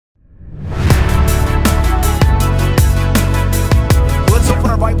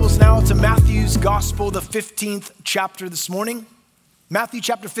Gospel, the 15th chapter this morning. Matthew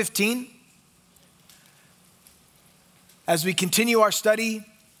chapter 15. As we continue our study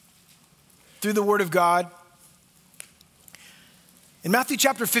through the Word of God. In Matthew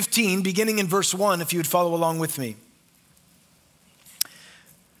chapter 15, beginning in verse 1, if you would follow along with me.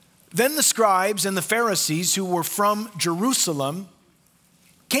 Then the scribes and the Pharisees who were from Jerusalem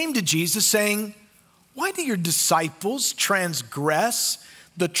came to Jesus saying, "Why do your disciples transgress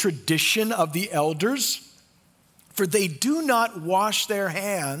the tradition of the elders? For they do not wash their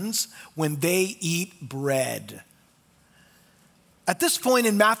hands when they eat bread." At this point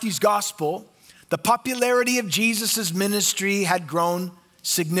in Matthew's gospel, the popularity of Jesus' ministry had grown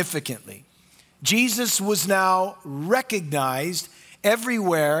significantly. Jesus was now recognized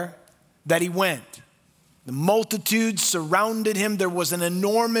everywhere that he went. The multitudes surrounded him. There was an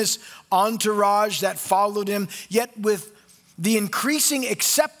enormous entourage that followed him. Yet with the increasing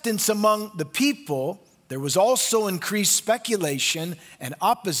acceptance among the people, there was also increased speculation and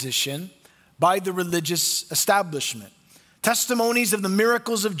opposition by the religious establishment. Testimonies of the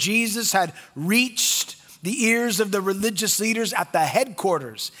miracles of Jesus had reached the ears of the religious leaders at the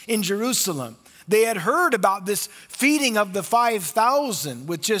headquarters in Jerusalem. They had heard about this feeding of the 5,000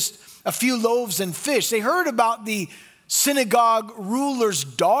 with just a few loaves and fish. They heard about the synagogue ruler's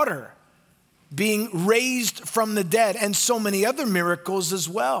daughter being raised from the dead and so many other miracles as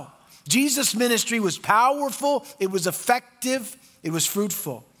well. Jesus' ministry was powerful, it was effective, it was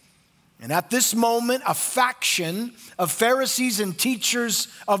fruitful. And at this moment, a faction of Pharisees and teachers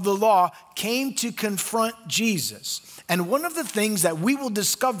of the law came to confront Jesus. And one of the things that we will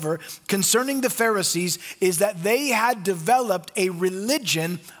discover concerning the Pharisees is that they had developed a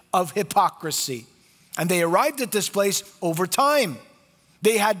religion of hypocrisy. And they arrived at this place over time.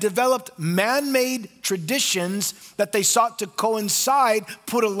 They had developed man-made traditions that they sought to coincide,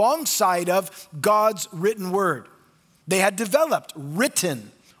 put alongside of God's written word. They had developed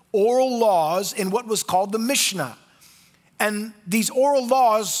written oral laws in what was called the Mishnah. And these oral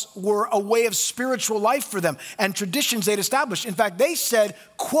laws were a way of spiritual life for them and traditions they'd established. In fact, they said,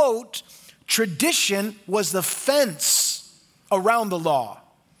 quote, tradition was the fence around the law.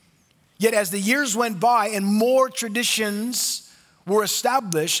 Yet as the years went by and more traditions were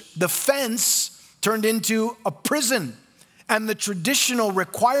established, the fence turned into a prison and the traditional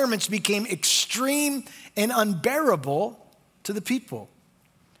requirements became extreme and unbearable to the people.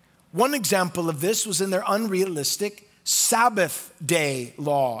 One example of this was in their unrealistic Sabbath day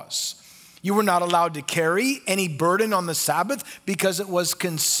laws. You were not allowed to carry any burden on the Sabbath because it was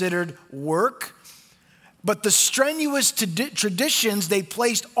considered work. But the strenuous traditions they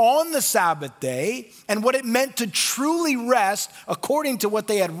placed on the Sabbath day and what it meant to truly rest, according to what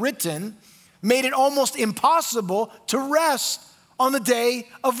they had written, made it almost impossible to rest on the day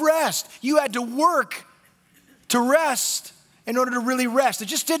of rest. You had to work to rest in order to really rest. It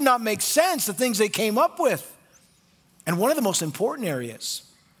just did not make sense, the things they came up with. And one of the most important areas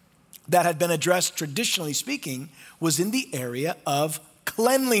that had been addressed, traditionally speaking, was in the area of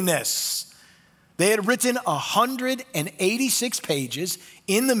cleanliness. They had written 186 pages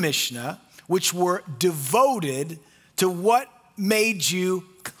in the Mishnah, which were devoted to what made you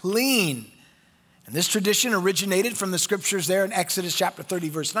clean. And this tradition originated from the scriptures there in Exodus chapter 30,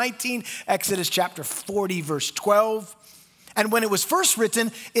 verse 19, Exodus chapter 40, verse 12. And when it was first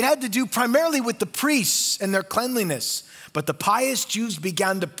written, it had to do primarily with the priests and their cleanliness. But the pious Jews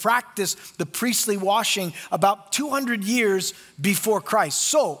began to practice the priestly washing about 200 years before Christ.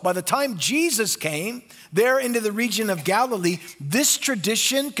 So by the time Jesus came there into the region of Galilee, this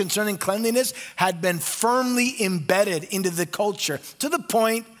tradition concerning cleanliness had been firmly embedded into the culture to the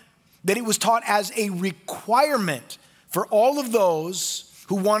point that it was taught as a requirement for all of those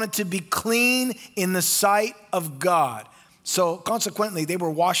who wanted to be clean in the sight of God. So consequently, they were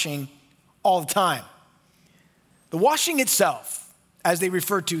washing all the time. The washing itself, as they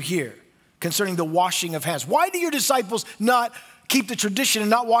refer to here, concerning the washing of hands. Why do your disciples not keep the tradition and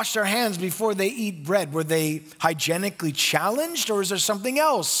not wash their hands before they eat bread? Were they hygienically challenged, or is there something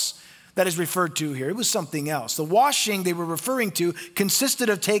else that is referred to here? It was something else. The washing they were referring to consisted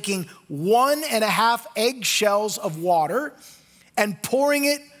of taking 1.5 eggshells of water and pouring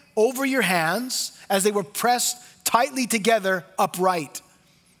it over your hands as they were pressed tightly together upright.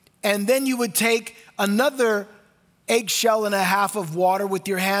 And then you would take another eggshell and a half of water with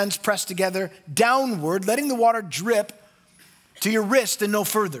your hands pressed together downward, letting the water drip to your wrist and no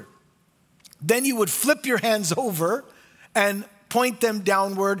further. Then you would flip your hands over and point them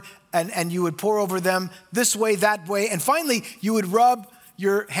downward, and you would pour over them this way, that way. And finally, you would rub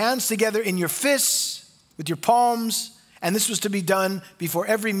your hands together in your fists with your palms. And this was to be done before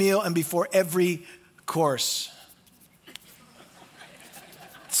every meal and before every course.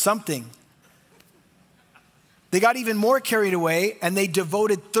 Something. They got even more carried away, and they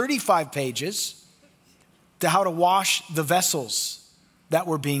devoted 35 pages to how to wash the vessels that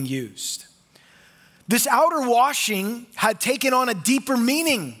were being used. This outer washing had taken on a deeper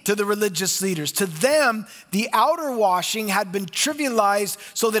meaning to the religious leaders. To them, the outer washing had been trivialized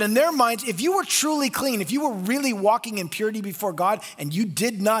so that in their minds, if you were truly clean, if you were really walking in purity before God and you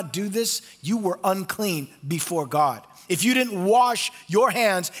did not do this, you were unclean before God. If you didn't wash your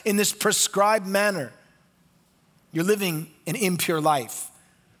hands in this prescribed manner, you're living an impure life.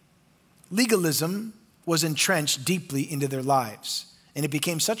 Legalism was entrenched deeply into their lives. And it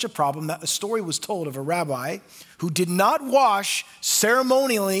became such a problem that a story was told of a rabbi who did not wash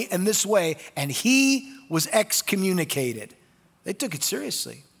ceremonially in this way, and he was excommunicated. They took it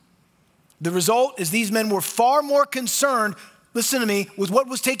seriously. The result is these men were far more concerned, listen to me, with what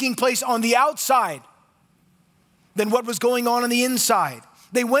was taking place on the outside than what was going on the inside.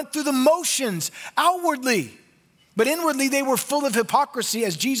 They went through the motions outwardly, but inwardly they were full of hypocrisy,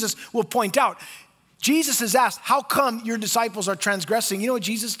 as Jesus will point out. Jesus is asked, how come your disciples are transgressing? You know what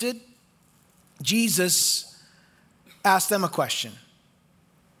Jesus did? Jesus asked them a question.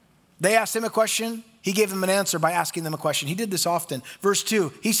 They asked him a question. He gave them an answer by asking them a question. He did this often. Verse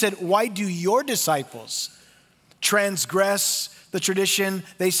 2, he said, why do your disciples transgress the tradition,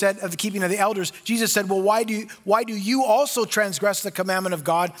 they said, of the keeping of the elders? Jesus said, well, why do you also transgress the commandment of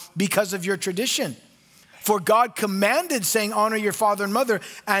God because of your tradition? For God commanded, saying, honor your father and mother,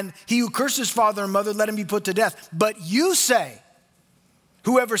 and he who curses father and mother, let him be put to death. But you say,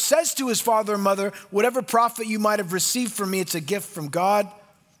 whoever says to his father or mother, whatever profit you might have received from me, it's a gift from God,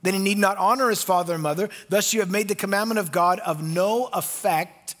 then he need not honor his father and mother. Thus you have made the commandment of God of no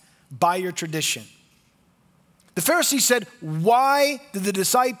effect by your tradition. The Pharisees said, why did the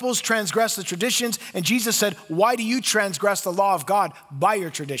disciples transgress the traditions? And Jesus said, why do you transgress the law of God by your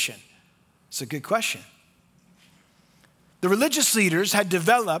tradition? It's a good question. The religious leaders had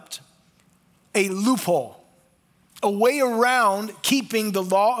developed a loophole, a way around keeping the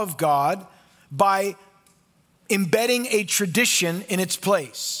law of God by embedding a tradition in its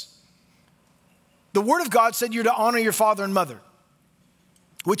place. The Word of God said you're to honor your father and mother,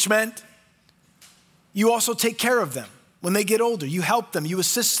 which meant you also take care of them when they get older. You help them, you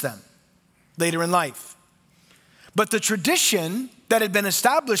assist them later in life. But the tradition that had been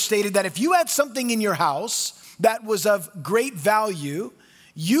established stated that if you had something in your house that was of great value,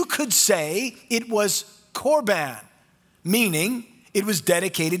 you could say it was korban, meaning it was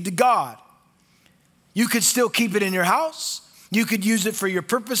dedicated to God. You could still keep it in your house. You could use it for your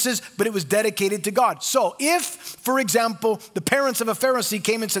purposes, but it was dedicated to God. So if, for example, the parents of a Pharisee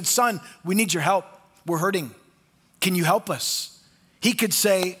came and said, son, we need your help. We're hurting. Can you help us? He could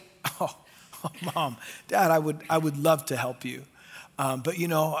say, oh mom, dad, I would love to help you. But you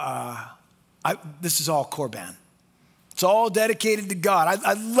know, this is all korban. It's all dedicated to God.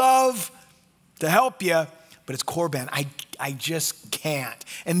 I'd love to help you, but it's korban. I just can't.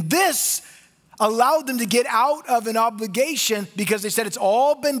 And this allowed them to get out of an obligation because they said it's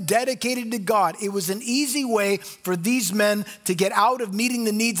all been dedicated to God. It was an easy way for these men to get out of meeting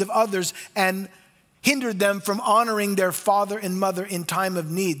the needs of others and hindered them from honoring their father and mother in time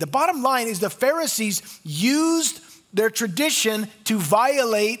of need. The bottom line is the Pharisees used their tradition to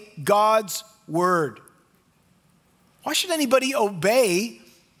violate God's word. Why should anybody obey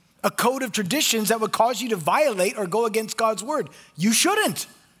a code of traditions that would cause you to violate or go against God's word? You shouldn't.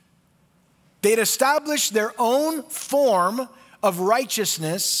 They'd established their own form of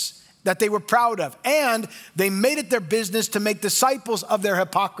righteousness that they were proud of, and they made it their business to make disciples of their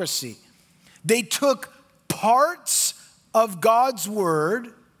hypocrisy. They took parts of God's word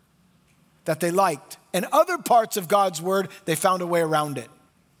that they liked, and other parts of God's word, they found a way around it.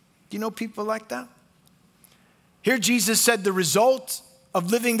 Do you know people like that? Here Jesus said the result of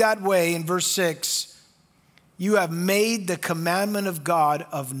living that way in verse 6, you have made the commandment of God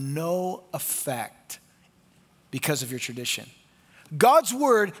of no effect because of your tradition. God's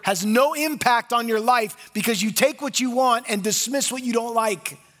word has no impact on your life because you take what you want and dismiss what you don't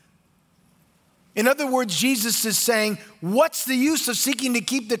like. In other words, Jesus is saying, what's the use of seeking to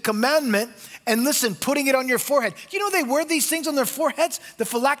keep the commandment and listen, putting it on your forehead? You know they wear these things on their foreheads? The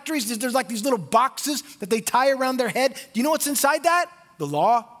phylacteries, there's like these little boxes that they tie around their head. Do you know what's inside that? The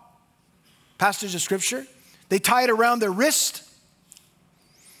law, passages of scripture. They tie it around their wrist.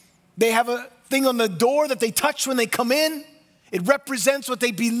 They have a thing on the door that they touch when they come in. It represents what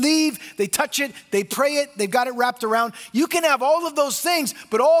they believe. They touch it, they pray it, they've got it wrapped around. You can have all of those things,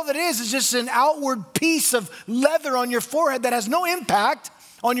 but all that is just an outward piece of leather on your forehead that has no impact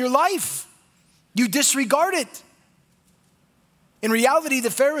on your life. You disregard it. In reality,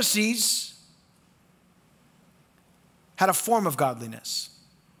 the Pharisees had a form of godliness,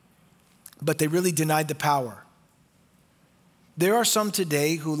 but they really denied the power. There are some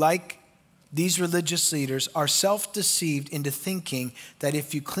today who, like these religious leaders, are self-deceived into thinking that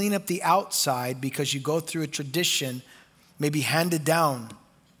if you clean up the outside because you go through a tradition, maybe handed down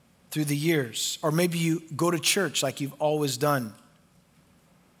through the years, or maybe you go to church like you've always done,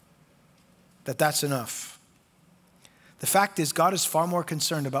 that's enough. The fact is, God is far more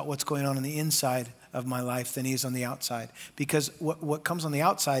concerned about what's going on the inside of my life than he is on the outside, because what comes on the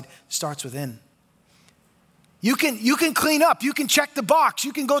outside starts within. You can clean up, you can check the box,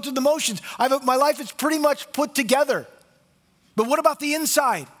 you can go through the motions. My life is pretty much put together. But what about the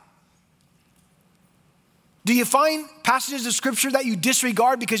inside? Do you find passages of scripture that you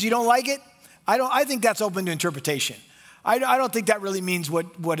disregard because you don't like it? I think that's open to interpretation. I don't think that really means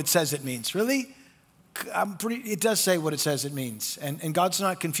what it says it means. Really? It does say what it says it means. And God's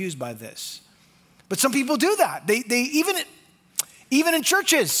not confused by this. But some people do that. They even in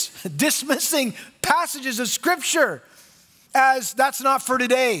churches, dismissing passages of scripture as that's not for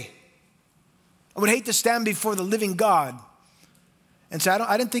today. I would hate to stand before the living God and say,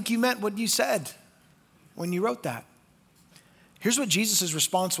 I didn't think you meant what you said when you wrote that. Here's what Jesus'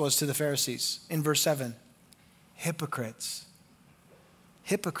 response was to the Pharisees in verse 7. Hypocrites.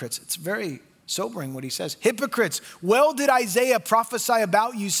 Hypocrites. It's very sobering what he says. Hypocrites. Well did Isaiah prophesy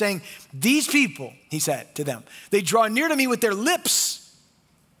about you, saying, these people, he said to them, they draw near to me with their lips,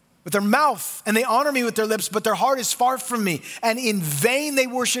 with their mouth, and they honor me with their lips, but their heart is far from me. And in vain they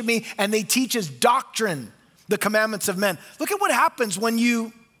worship me, and they teach as doctrine the commandments of men. Look at what happens when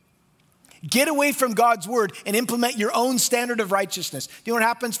you get away from God's word and implement your own standard of righteousness. Do you know what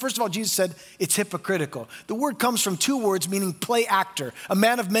happens? First of all, Jesus said it's hypocritical. The word comes from two words meaning play actor, a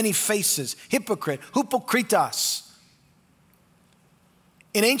man of many faces, hypocrite, hypokritos.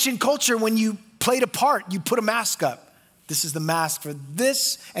 In ancient culture, when you played a part, you put a mask up. This is the mask for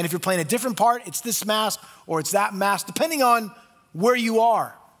this, and if you're playing a different part, it's this mask or it's that mask, depending on where you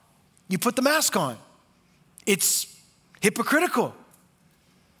are. You put the mask on. It's hypocritical.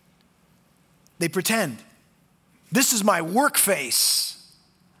 They pretend. This is my work face.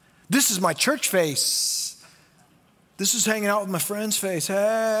 This is my church face. This is hanging out with my friend's face.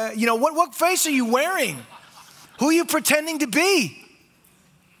 Hey, what face are you wearing? Who are you pretending to be?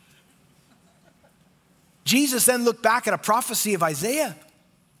 Jesus then looked back at a prophecy of Isaiah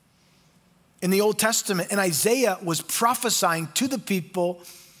in the Old Testament, and Isaiah was prophesying to the people,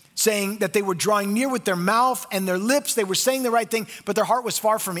 saying that they were drawing near with their mouth and their lips. They were saying the right thing, but their heart was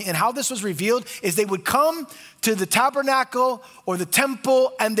far from me. And how this was revealed is they would come to the tabernacle or the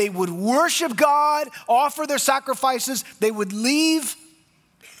temple and they would worship God, offer their sacrifices. They would leave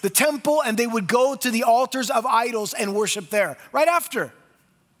the temple and they would go to the altars of idols and worship there. Right after.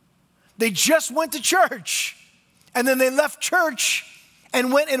 They just went to church and then they left church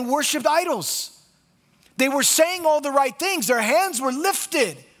and went and worshiped idols. They were saying all the right things. Their hands were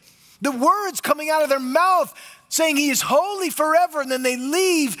lifted. The words coming out of their mouth saying he is holy forever, and then they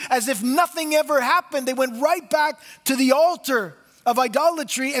leave as if nothing ever happened. They went right back to the altar of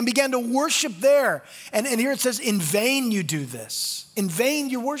idolatry and began to worship there. And here it says, in vain you do this. In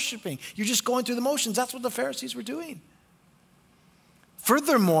vain you're worshiping. You're just going through the motions. That's what the Pharisees were doing.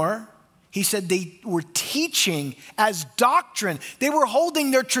 Furthermore, he said they were teaching as doctrine. They were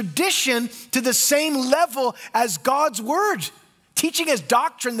holding their tradition to the same level as God's word. Teaching as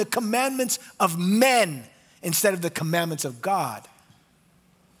doctrine the commandments of men instead of the commandments of God.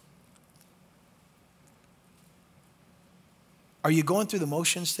 Are you going through the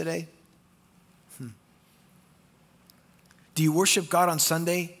motions today? Do you worship God on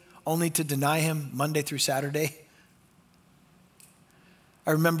Sunday only to deny him Monday through Saturday?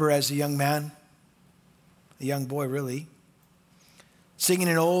 I remember as a young man, a young boy really, singing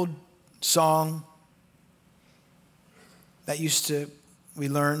an old song that we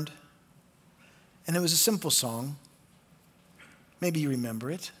learned, and it was a simple song. Maybe you remember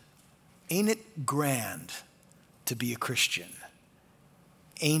it. Ain't it grand to be a Christian?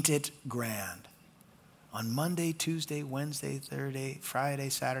 Ain't it grand? On Monday, Tuesday, Wednesday, Thursday, Friday,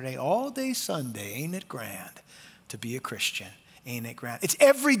 Saturday, all day Sunday, ain't it grand to be a Christian? Ain't it grand? It's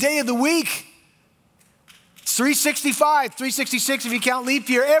every day of the week. It's 365, 366 if you count leap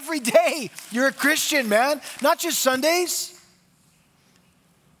year. Every day you're a Christian, man. Not just Sundays.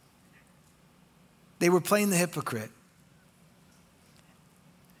 They were playing the hypocrite.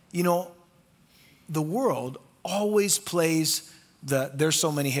 The world always plays there's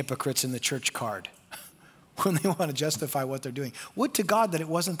so many hypocrites in the church card when they want to justify what they're doing. Would to God that it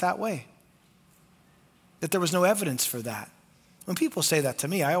wasn't that way. that there was no evidence for that. When people say that to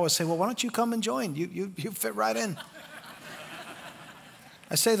me, I always say, well, why don't you come and join? You fit right in.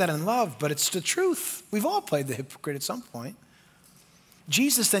 I say that in love, but it's the truth. We've all played the hypocrite at some point.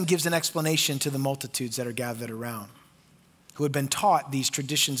 Jesus then gives an explanation to the multitudes that are gathered around, who had been taught these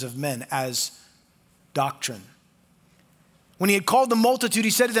traditions of men as doctrine. When he had called the multitude,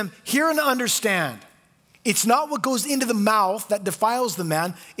 he said to them, hear and understand. It's not what goes into the mouth that defiles the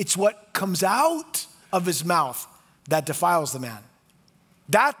man. It's what comes out of his mouth that defiles the man.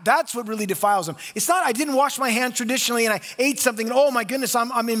 That's what really defiles him. It's not, I didn't wash my hands traditionally and I ate something and oh my goodness,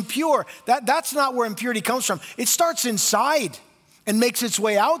 I'm impure. That's not where impurity comes from. It starts inside and makes its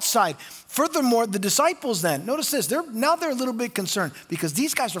way outside. Furthermore, the disciples then, notice this, they're a little bit concerned because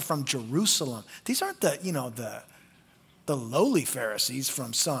these guys are from Jerusalem. These aren't the lowly Pharisees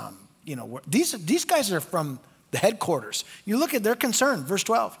from some, these guys are from the headquarters. You look at their concern, verse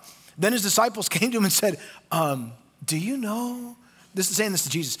 12. Then his disciples came to him and said, do you know, this is saying this to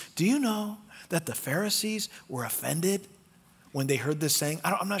Jesus, do you know that the Pharisees were offended when they heard this saying?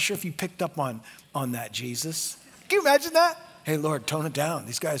 I'm not sure if you picked up on that, Jesus. Can you imagine that? Hey, Lord, tone it down.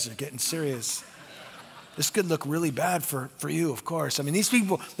 These guys are getting serious. This could look really bad for you, of course. I mean, these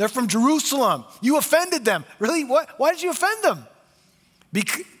people, they're from Jerusalem. You offended them. Really? What? Why did you offend them?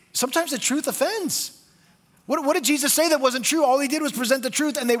 Because sometimes the truth offends. What did Jesus say that wasn't true? All he did was present the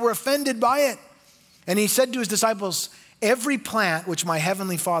truth, and they were offended by it. And he said to his disciples, every plant which my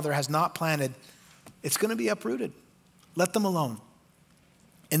heavenly Father has not planted, it's going to be uprooted. Let them alone.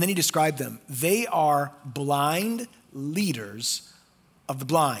 And then he described them. They are blind leaders of the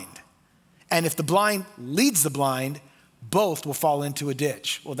blind. And if the blind leads the blind, both will fall into a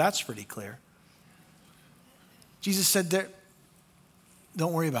ditch. Well, that's pretty clear. Jesus said,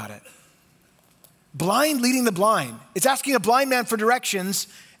 don't worry about it. Blind leading the blind. It's asking a blind man for directions,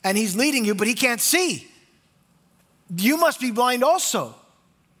 and he's leading you, but he can't see. You must be blind also.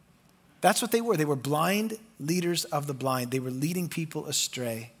 That's what they were. They were blind leaders of the blind. They were leading people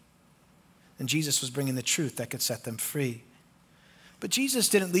astray. And Jesus was bringing the truth that could set them free. But Jesus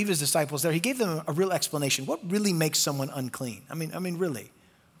didn't leave his disciples there. He gave them a real explanation. What really makes someone unclean? I mean, really.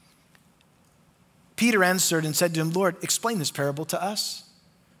 Peter answered and said to him, Lord, explain this parable to us.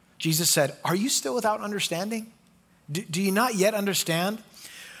 Jesus said, are you still without understanding? Do you not yet understand?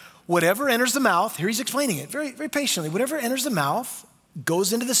 Whatever enters the mouth, here he's explaining it very, very patiently. Whatever enters the mouth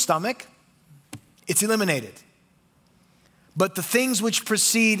goes into the stomach, it's eliminated. But the things which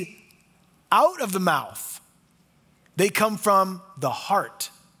proceed out of the mouth, they come from the heart,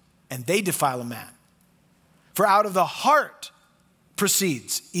 and they defile a man. For out of the heart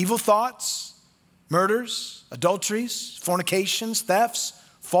proceeds evil thoughts, murders, adulteries, fornications, thefts,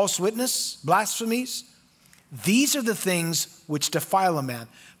 false witness, blasphemies. These are the things which defile a man.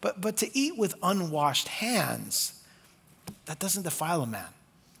 But to eat with unwashed hands, that doesn't defile a man.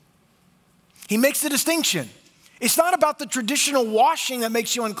 He makes the distinction. It's not about the traditional washing that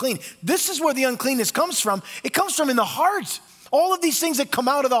makes you unclean. This is where the uncleanness comes from. It comes from in the heart. All of these things that come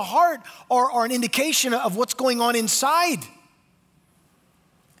out of the heart are an indication of what's going on inside.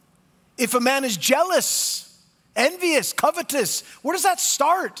 If a man is jealous, envious, covetous, where does that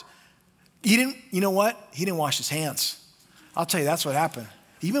start? You know what? He didn't wash his hands. I'll tell you, that's what happened.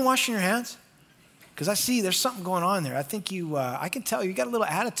 You been washing your hands? Because I see there's something going on there. I think I can tell you got a little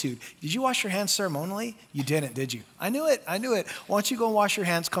attitude. Did you wash your hands ceremonially? You didn't, did you? I knew it. Why don't you go and wash your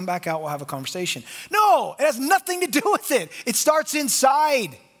hands, come back out, we'll have a conversation. No, it has nothing to do with it. It starts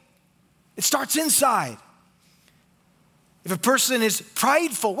inside. It starts inside. If a person is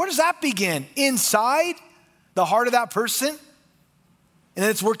prideful, where does that begin? Inside the heart of that person? And then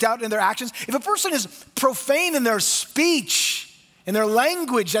it's worked out in their actions. If a person is profane in their speech, in their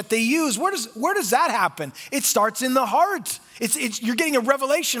language that they use, where does that happen? It starts in the heart. You're getting a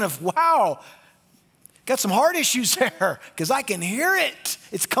revelation of, wow, got some heart issues there because I can hear it.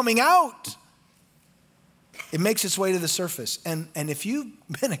 It's coming out. It makes its way to the surface. And if you've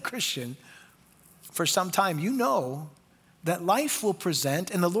been a Christian for some time, you know that life will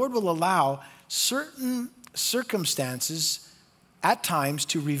present and the Lord will allow certain circumstances at times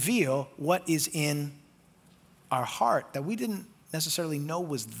to reveal what is in our heart that we didn't necessarily know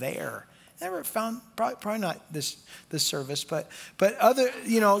was there. Never found, probably not this service, but other,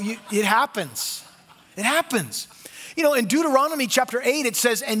 it happens. It happens. In Deuteronomy chapter 8, it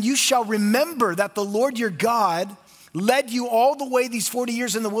says, and you shall remember that the Lord your God led you all the way these 40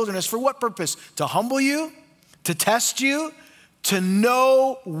 years in the wilderness. For what purpose? To humble you, to test you, to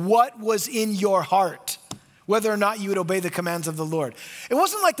know what was in your heart, whether or not you would obey the commands of the Lord. It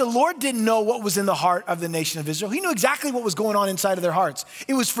wasn't like the Lord didn't know what was in the heart of the nation of Israel. He knew exactly what was going on inside of their hearts.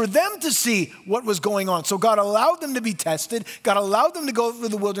 It was for them to see what was going on. So God allowed them to be tested. God allowed them to go through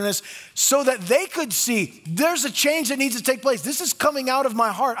the wilderness so that they could see there's a change that needs to take place. This is coming out of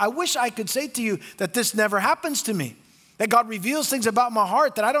my heart. I wish I could say to you that this never happens to me, that God reveals things about my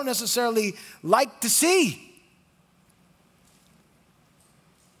heart that I don't necessarily like to see.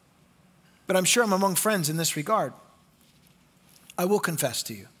 But I'm sure I'm among friends in this regard. I will confess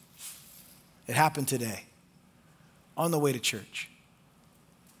to you, it happened today on the way to church.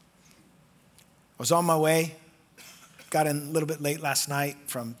 I was on my way, got in a little bit late last night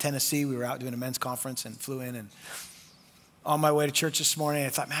from Tennessee. We were out doing a men's conference and flew in. And on my way to church this morning, I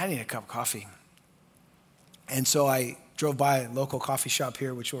thought, man, I need a cup of coffee. And so I drove by a local coffee shop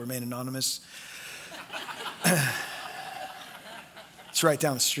here, which will remain anonymous. It's right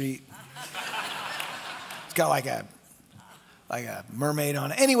down the street. It's got like a mermaid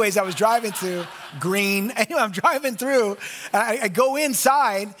on it. Anyways, I was driving through, green. Anyway, I'm driving through. I go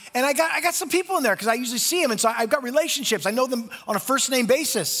inside, and I got some people in there because I usually see them. And so I've got relationships. I know them on a first name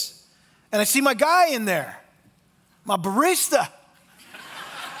basis. And I see my guy in there, my barista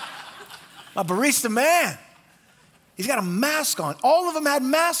man. He's got a mask on. All of them had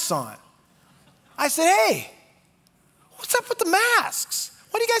masks on. I said, hey, what's up with the masks?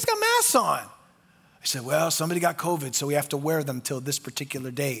 Why do you guys got masks on? I said, well, somebody got COVID, so we have to wear them till this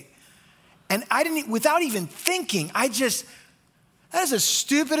particular date. And I didn't, without even thinking, that is the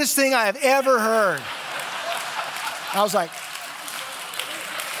stupidest thing I have ever heard. I was like,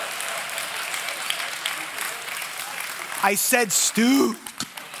 I said, Stu.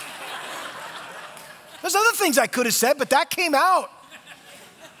 There's other things I could have said, but that came out.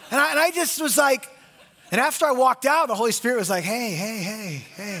 And I just was like, and after I walked out, the Holy Spirit was like, hey.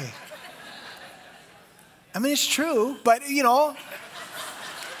 I mean, it's true, but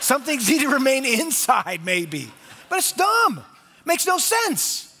some things need to remain inside maybe. But it's dumb. Makes no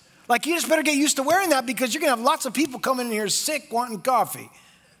sense. Like, you just better get used to wearing that because you're going to have lots of people coming in here sick wanting coffee.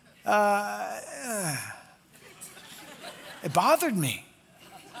 It bothered me.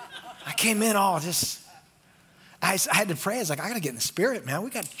 I came in all just, I had to pray. I was like, I got to get in the spirit, man. We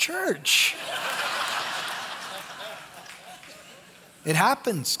got church. It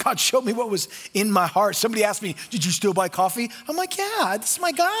happens. God showed me what was in my heart. Somebody asked me, did you still buy coffee? I'm like, yeah, this is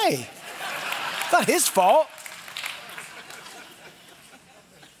my guy. It's not his fault.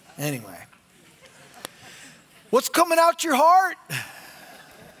 Anyway, what's coming out your heart?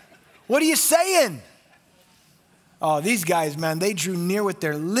 What are you saying? Oh, these guys, man, they drew near with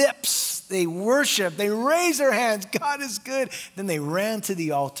their lips. They worshiped. They raised their hands. God is good. Then they ran to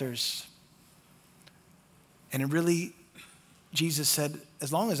the altars. And it really, Jesus said,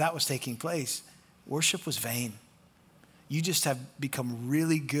 as long as that was taking place, worship was vain. You just have become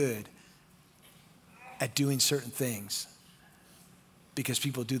really good at doing certain things because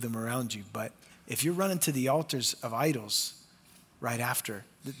people do them around you. But if you're running to the altars of idols right after,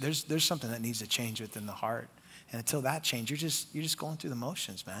 there's something that needs to change within the heart. And until that changes, you're just going through the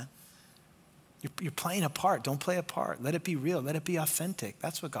motions, man. You're playing a part. Don't play a part. Let it be real. Let it be authentic.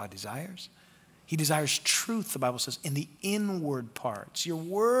 That's what God desires. He desires truth, the Bible says, in the inward parts. Your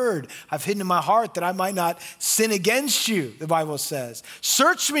word I've hidden in my heart that I might not sin against you, the Bible says.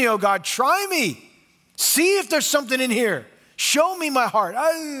 Search me, oh God, try me. See if there's something in here. Show me my heart.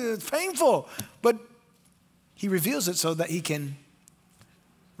 It's painful. But he reveals it so that he can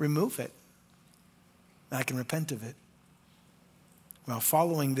remove it. And I can repent of it. Well,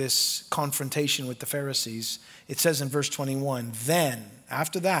 following this confrontation with the Pharisees, it says in verse 21, then,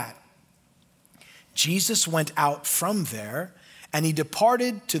 after that, Jesus went out from there, and he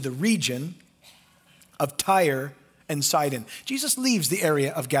departed to the region of Tyre and Sidon. Jesus leaves the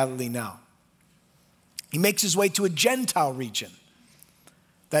area of Galilee now. He makes his way to a Gentile region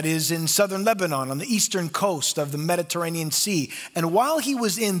that is in southern Lebanon on the eastern coast of the Mediterranean Sea. And while he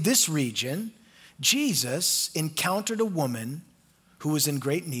was in this region, Jesus encountered a woman who was in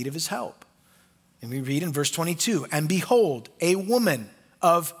great need of his help. And we read in verse 22, and behold, a woman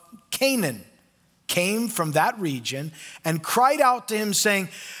of Canaan came from that region and cried out to him saying,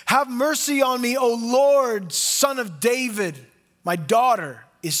 have mercy on me, O Lord, Son of David. My daughter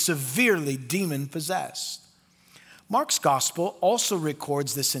is severely demon possessed. Mark's gospel also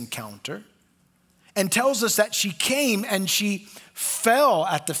records this encounter and tells us that she came and she fell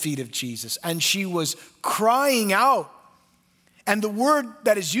at the feet of Jesus and she was crying out. And the word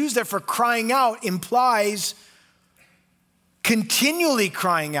that is used there for crying out implies continually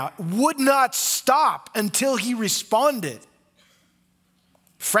crying out, would not stop until he responded,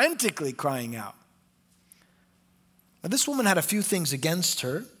 frantically crying out. Now, this woman had a few things against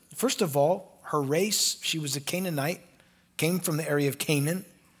her. First of all, her race. She was a Canaanite, came from the area of Canaan.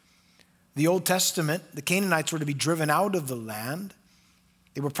 The Old Testament, the Canaanites were to be driven out of the land.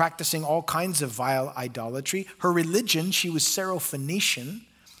 They were practicing all kinds of vile idolatry. Her religion, she was Syro-Phoenician,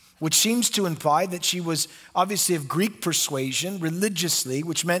 which seems to imply that she was obviously of Greek persuasion religiously,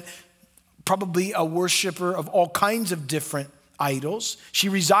 which meant probably a worshiper of all kinds of different idols. She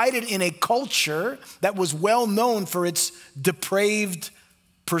resided in a culture that was well known for its depraved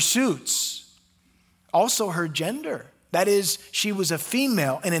pursuits. Also her gender, that is, she was a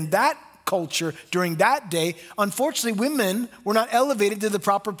female. And in that culture during that day, unfortunately, women were not elevated to the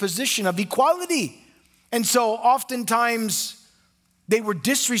proper position of equality. And so oftentimes they were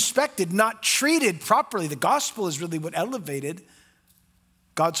disrespected, not treated properly. The gospel is really what elevated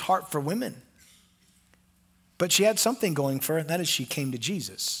God's heart for women. But she had something going for her, and that is she came to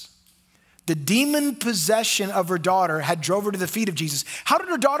Jesus. The demon possession of her daughter had drove her to the feet of Jesus. How did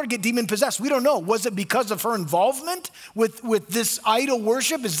her daughter get demon possessed? We don't know. Was it because of her involvement with this idol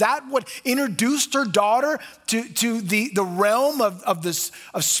worship? Is that what introduced her daughter to the realm of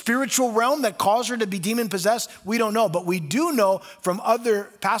spiritual realm that caused her to be demon possessed? We don't know. But we do know from other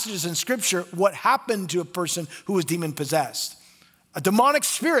passages in Scripture what happened to a person who was demon possessed. A demonic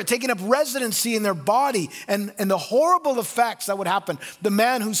spirit taking up residency in their body and the horrible effects that would happen. The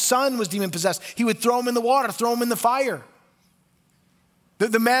man whose son was demon possessed, he would throw him in the water, throw him in the fire.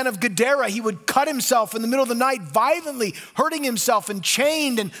 The man of Gadara, he would cut himself in the middle of the night, violently hurting himself and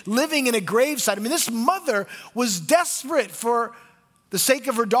chained and living in a gravesite. I mean, this mother was desperate for the sake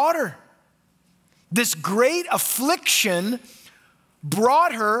of her daughter. This great affliction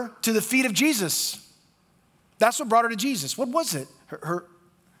brought her to the feet of Jesus. That's what brought her to Jesus. What was it?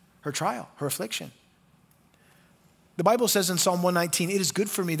 Her trial, her affliction. The Bible says in Psalm 119, it is good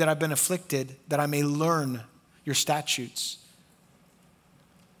for me that I've been afflicted, that I may learn your statutes.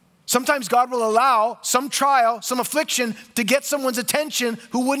 Sometimes God will allow some trial, some affliction to get someone's attention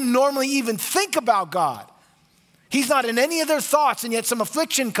who wouldn't normally even think about God. He's not in any of their thoughts, and yet some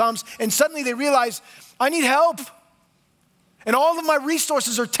affliction comes, and suddenly they realize, I need help. And all of my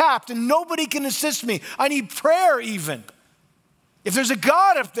resources are tapped, and nobody can assist me. I need prayer even. If there's a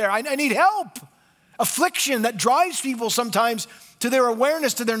God up there, I need help. Affliction that drives people sometimes to their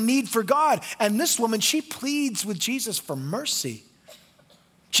awareness, to their need for God. And this woman, she pleads with Jesus for mercy.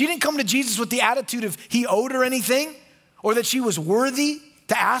 She didn't come to Jesus with the attitude of he owed her anything or that she was worthy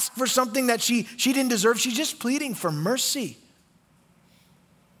to ask for something that she didn't deserve. She's just pleading for mercy.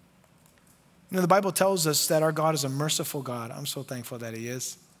 You know, the Bible tells us that our God is a merciful God. I'm so thankful that he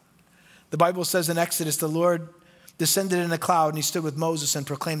is. The Bible says in Exodus, the Lord descended in a cloud and he stood with Moses and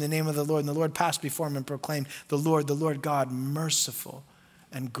proclaimed the name of the Lord. And the Lord passed before him and proclaimed, the Lord God, merciful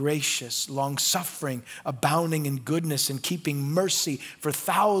and gracious, long-suffering, abounding in goodness and keeping mercy for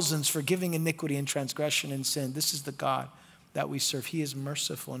thousands, forgiving iniquity and transgression and sin. This is the God that we serve. He is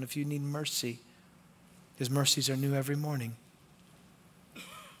merciful. And if you need mercy, his mercies are new every morning.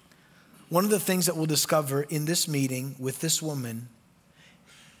 One of the things that we'll discover in this meeting with this woman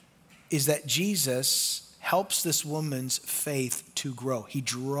is that Jesus helps this woman's faith to grow. He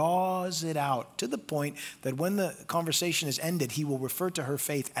draws it out to the point that when the conversation is ended, he will refer to her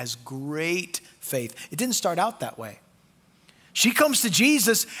faith as great faith. It didn't start out that way. She comes to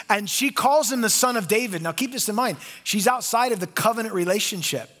Jesus and she calls him the Son of David. Now keep this in mind. She's outside of the covenant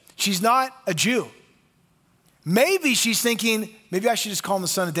relationship. She's not a Jew. Maybe she's thinking, maybe I should just call him the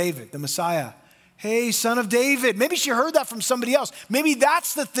Son of David, the Messiah. Hey, Son of David. Maybe she heard that from somebody else. Maybe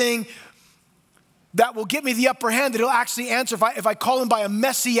that's the thing that will get me the upper hand, that he'll actually answer if I call him by a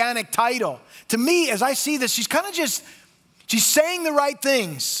messianic title. To me, as I see this, she's kind of she's saying the right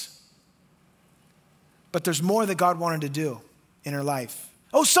things. But there's more that God wanted to do in her life.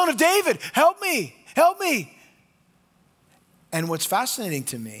 Oh, Son of David, help me, help me. And what's fascinating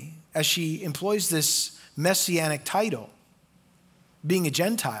to me, as she employs this messianic title, being a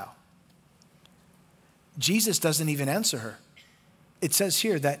Gentile, Jesus doesn't even answer her. It says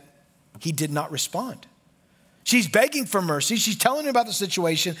here that he did not respond. She's begging for mercy. She's telling her about the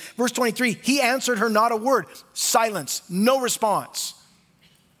situation. Verse 23, he answered her not a word. Silence, no response.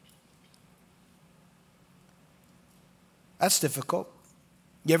 That's difficult.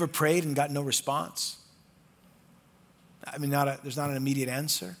 You ever prayed and got no response? I mean, there's not an immediate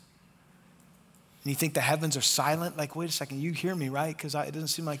answer. And you think the heavens are silent? Like, wait a second, you hear me, right? Because it doesn't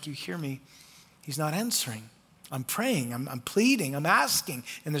seem like you hear me. He's not answering. I'm praying, I'm pleading, I'm asking,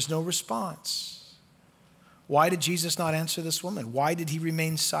 and there's no response. Why did Jesus not answer this woman? Why did he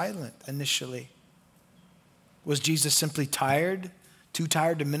remain silent initially? Was Jesus simply tired, too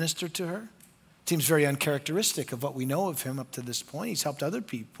tired to minister to her? Seems very uncharacteristic of what we know of him up to this point. He's helped other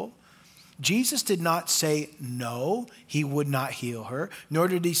people. Jesus did not say no, he would not heal her, nor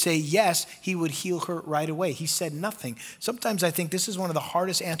did he say yes, he would heal her right away. He said nothing. Sometimes I think this is one of the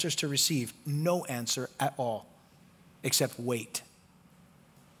hardest answers to receive. No answer at all, except wait.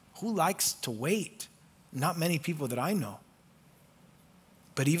 Who likes to wait? Not many people that I know.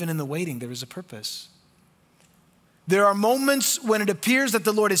 But even in the waiting, there is a purpose. There are moments when it appears that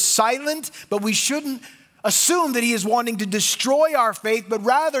the Lord is silent, but we shouldn't assume that he is wanting to destroy our faith, but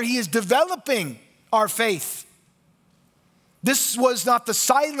rather he is developing our faith. This was not the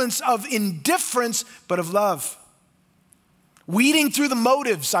silence of indifference, but of love. Weeding through the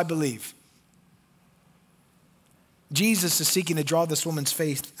motives, I believe. Jesus is seeking to draw this woman's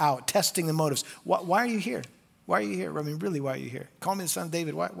faith out, testing the motives. Why are you here? Why are you here? I mean, really, why are you here? Call me the son of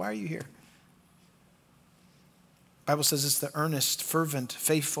David. Why are you here? The Bible says it's the earnest, fervent,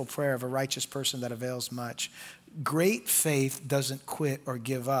 faithful prayer of a righteous person that avails much. Great faith doesn't quit or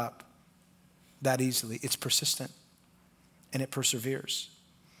give up that easily. It's persistent and it perseveres.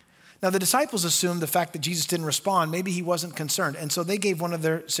 Now, the disciples assumed the fact that Jesus didn't respond, maybe he wasn't concerned. And so they gave one of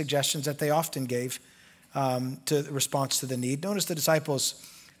their suggestions that they often gave to response to the need. Notice the disciples,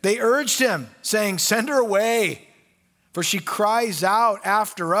 they urged him, saying, "Send her away, for she cries out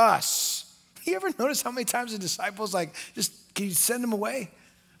after us." You ever notice how many times the disciples can you send them away?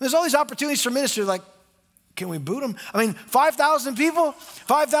 There's all these opportunities for ministry, can we boot them? I mean, 5,000 people,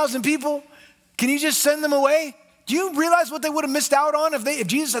 can you just send them away? Do you realize what they would have missed out on if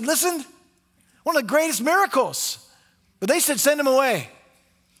Jesus had listened? One of the greatest miracles. But they said, send them away.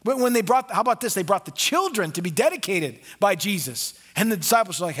 But when how about this? They brought the children to be dedicated by Jesus. And the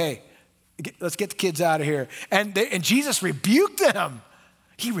disciples were like, hey, let's get the kids out of here. And Jesus rebuked them.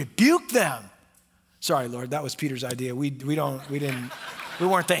 He rebuked them. Sorry, Lord, that was Peter's idea. We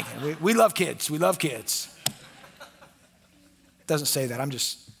weren't thinking. We love kids. We love kids. It doesn't say that. I'm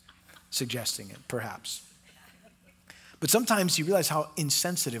just suggesting it, perhaps. But sometimes you realize how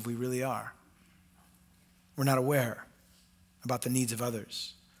insensitive we really are. We're not aware about the needs of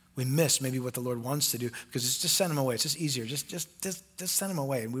others. We miss maybe what the Lord wants to do because it's just send them away. It's just easier. Just send them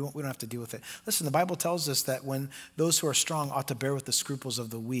away and we don't have to deal with it. Listen, the Bible tells us that when those who are strong ought to bear with the scruples of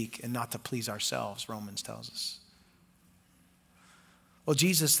the weak and not to please ourselves, Romans tells us. Well,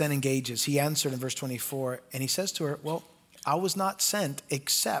 Jesus then engages. He answered in verse 24 and he says to her, well, I was not sent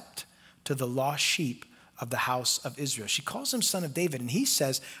except to the lost sheep of the house of Israel. She calls him son of David, and he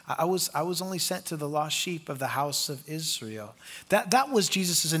says, I was only sent to the lost sheep of the house of Israel. That was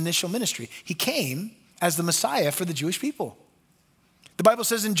Jesus' initial ministry. He came as the Messiah for the Jewish people. The Bible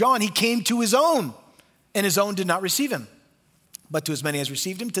says in John, he came to his own, and his own did not receive him. But to as many as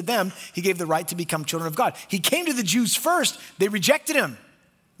received him, to them he gave the right to become children of God. He came to the Jews first. They rejected him,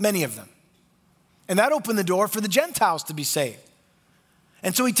 many of them. And that opened the door for the Gentiles to be saved.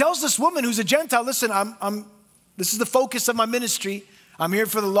 And so he tells this woman who's a Gentile, listen, this is the focus of my ministry. I'm here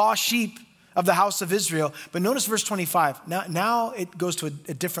for the lost sheep of the house of Israel. But notice verse 25. Now it goes to a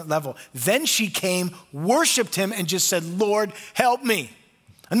different level. Then she came, worshiped him, and just said, Lord, help me.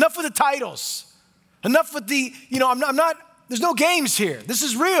 Enough with the titles. Enough with there's no games here. This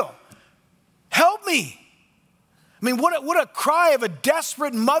is real. Help me. I mean, what a cry of a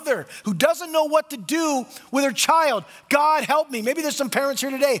desperate mother who doesn't know what to do with her child. God, help me. Maybe there's some parents here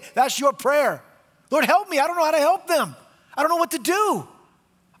today. That's your prayer. Lord, help me. I don't know how to help them. I don't know what to do.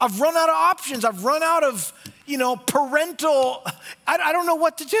 I've run out of options. I've run out of, parental. I don't know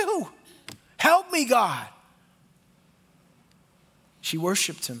what to do. Help me, God. She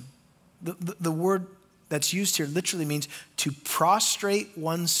worshiped him. The word that's used here literally means to prostrate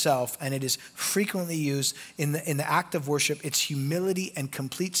oneself, and it is frequently used in the act of worship. It's humility and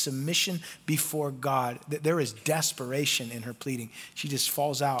complete submission before God. There is desperation in her pleading. She just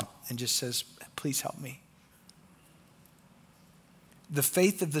falls out and just says, please help me. The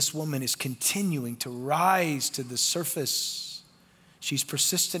faith of this woman is continuing to rise to the surface. She's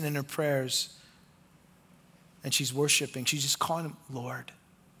persistent in her prayers, and she's worshiping. She's just calling him, Lord,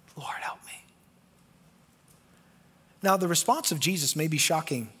 help me. Now, the response of Jesus may be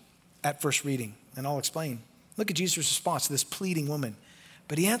shocking at first reading, and I'll explain. Look at Jesus' response to this pleading woman.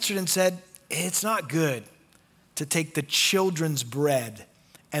 But he answered and said, it's not good to take the children's bread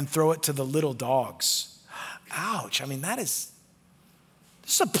and throw it to the little dogs. Ouch. I mean, this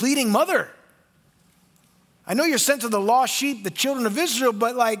is a pleading mother. I know you're sent to the lost sheep, the children of Israel,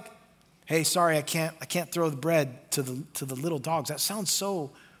 but hey, sorry, I can't throw the bread to the little dogs. That sounds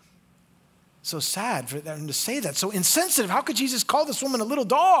so sad for them to say that. So insensitive. How could Jesus call this woman a little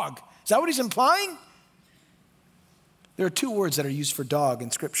dog? Is that what he's implying? There are two words that are used for dog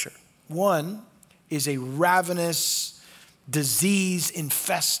in Scripture. One is a ravenous,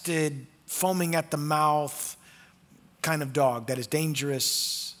 disease-infested, foaming at the mouth kind of dog that is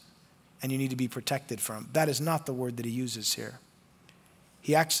dangerous and you need to be protected from. That is not the word that he uses here.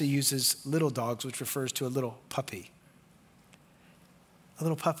 He actually uses little dogs, which refers to a little puppy. A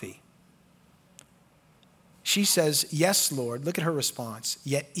little puppy. She says, yes, Lord. Look at her response.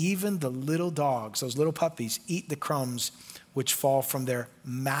 Yet even the little dogs, those little puppies, eat the crumbs which fall from their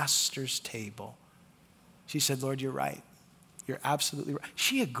master's table. She said, Lord, you're right. You're absolutely right.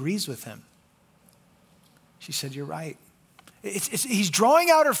 She agrees with him. She said, you're right. He's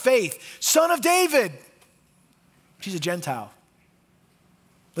drawing out her faith. Son of David. She's a Gentile.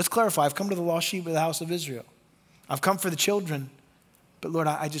 Let's clarify. I've come to the lost sheep of the house of Israel. I've come for the children. But Lord,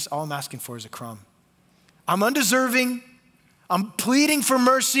 all I'm asking for is a crumb. I'm undeserving. I'm pleading for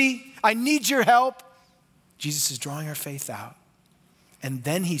mercy. I need your help. Jesus is drawing her faith out. And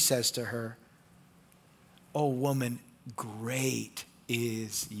then he says to her, oh woman, great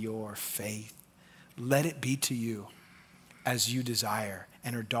is your faith. Let it be to you as you desire.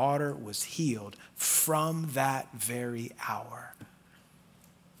 And her daughter was healed from that very hour.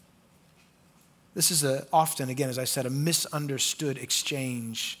 This is often, again, as I said, a misunderstood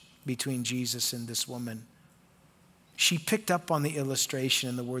exchange between Jesus and this woman. She picked up on the illustration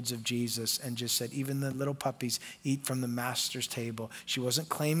in the words of Jesus and just said, even the little puppies eat from the master's table. She wasn't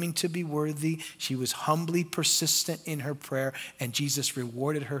claiming to be worthy. She was humbly persistent in her prayer, and Jesus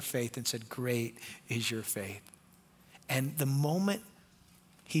rewarded her faith and said, great is your faith. And the moment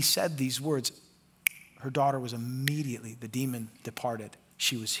he said these words, her daughter was immediately, the demon departed.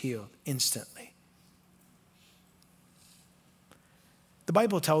 She was healed instantly. The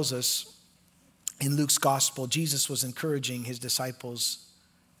Bible tells us in Luke's gospel, Jesus was encouraging his disciples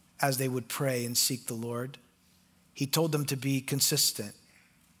as they would pray and seek the Lord. He told them to be consistent,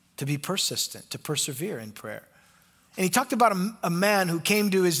 to be persistent, to persevere in prayer. And he talked about a man who came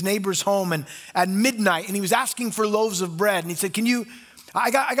to his neighbor's home and at midnight, and he was asking for loaves of bread. And he said, I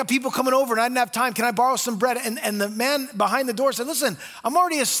got people coming over and I didn't have time. Can I borrow some bread? And the man behind the door said, listen, I'm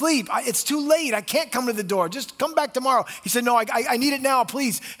already asleep. It's too late. I can't come to the door. Just come back tomorrow. He said, no, I need it now.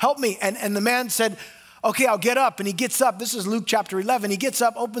 Please help me. And the man said, okay, I'll get up. And he gets up. This is Luke chapter 11. He gets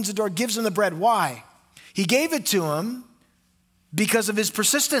up, opens the door, gives him the bread. Why? He gave it to him because of his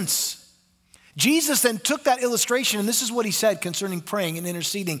persistence. Jesus then took that illustration, and this is what he said concerning praying and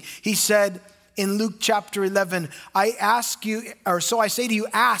interceding. He said, in Luke chapter 11, so I say to you,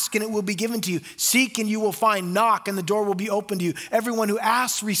 ask and it will be given to you. Seek and you will find. Knock and the door will be opened to you. Everyone who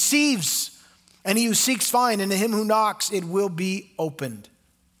asks receives, and he who seeks finds, and to him who knocks it will be opened.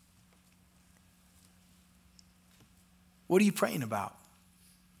 What are you praying about?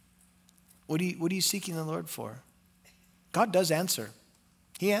 What are you seeking the Lord for? God does answer.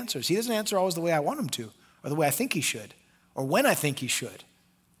 He answers. He doesn't answer always the way I want him to, or the way I think he should, or when I think he should.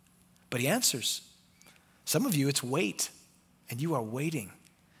 But he answers. Some of you, it's wait, and you are waiting.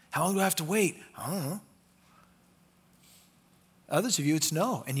 How long do I have to wait? I don't know. Others of you, it's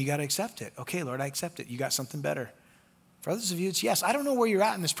no, and you got to accept it. Okay, Lord, I accept it. You got something better. For others of you, it's yes. I don't know where you're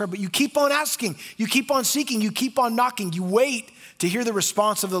at in this prayer, but you keep on asking. You keep on seeking. You keep on knocking. You wait to hear the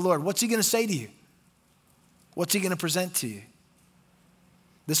response of the Lord. What's he going to say to you? What's he going to present to you?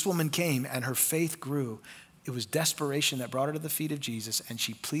 This woman came, and her faith grew. It was desperation that brought her to the feet of Jesus, and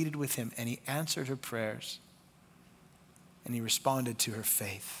she pleaded with him, and he answered her prayers, and he responded to her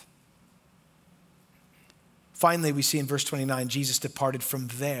faith. Finally, we see in verse 29, Jesus departed from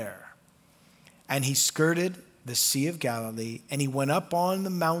there, and he skirted the Sea of Galilee, and he went up on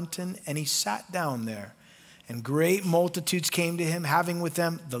the mountain, and he sat down there. And great multitudes came to him, having with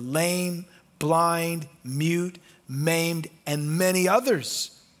them the lame, blind, mute, maimed, and many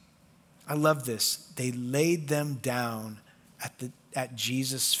others. I love this. They laid them down at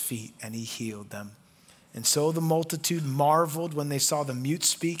Jesus' feet, and he healed them. And so the multitude marveled when they saw the mute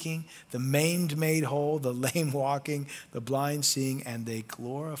speaking, the maimed made whole, the lame walking, the blind seeing, and they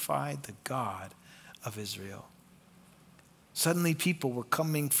glorified the God of Israel. Suddenly people were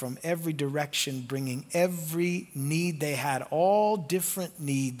coming from every direction, bringing every need they had, all different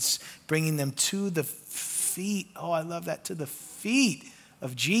needs, bringing them to the feet. Oh, I love that, to the feet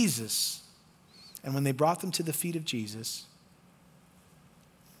of Jesus. And when they brought them to the feet of Jesus,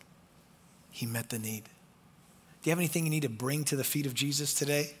 he met the need. Do you have anything you need to bring to the feet of Jesus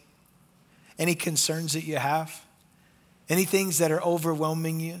today? Any concerns that you have? Any things that are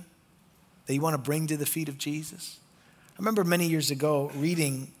overwhelming you that you want to bring to the feet of Jesus? I remember many years ago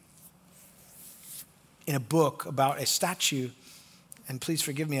reading in a book about a statue, and please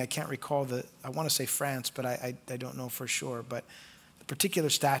forgive me, I can't recall I want to say France, but I don't know for sure, but the particular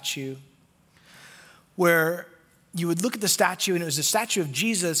statue where you would look at the statue, and it was a statue of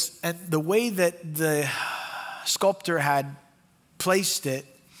Jesus, and the way that the sculptor had placed it,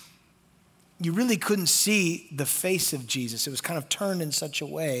 you really couldn't see the face of Jesus. It was kind of turned in such a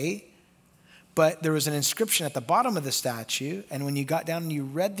way, but there was an inscription at the bottom of the statue, and when you got down and you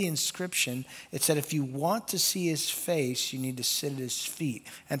read the inscription, it said, if you want to see his face, you need to sit at his feet.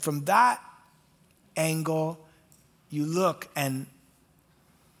 And from that angle, you look and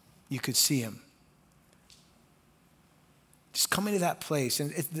you could see him. Just coming to that place,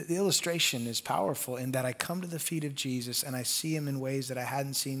 and the illustration is powerful in that I come to the feet of Jesus and I see him in ways that I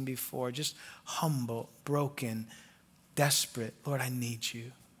hadn't seen before, just humble, broken, desperate. Lord, I need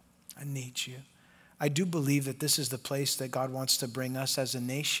you. I need you. I do believe that this is the place that God wants to bring us as a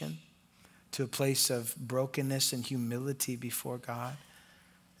nation, to a place of brokenness and humility before God.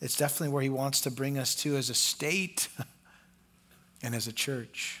 It's definitely where he wants to bring us to as a state and as a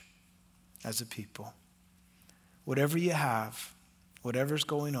church, as a people. Whatever you have, whatever's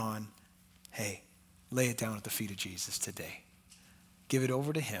going on, hey, lay it down at the feet of Jesus today. Give it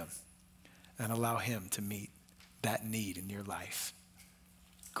over to him and allow him to meet that need in your life.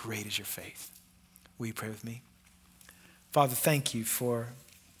 Great is your faith. Will you pray with me? Father, thank you for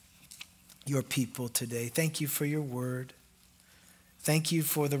your people today. Thank you for your word. Thank you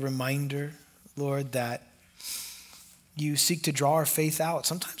for the reminder, Lord, that you seek to draw our faith out.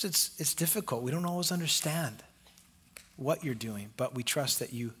 Sometimes it's difficult. We don't always understand what you're doing, but we trust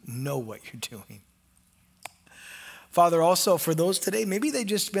that you know what you're doing. Father, also for those today, maybe they've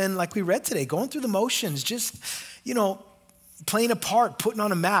just been, like we read today, going through the motions, just, playing a part, putting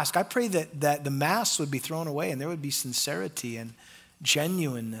on a mask. I pray that the masks would be thrown away and there would be sincerity and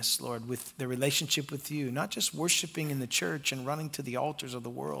genuineness, Lord, with the relationship with you, not just worshiping in the church and running to the altars of the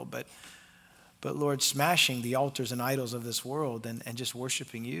world, but Lord, smashing the altars and idols of this world and just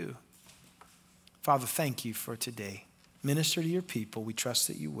worshiping you. Father, thank you for today. Minister to your people. We trust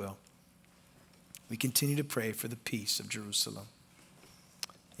that you will. We continue to pray for the peace of Jerusalem.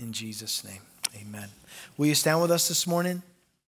 In Jesus' name, amen. Will you stand with us this morning?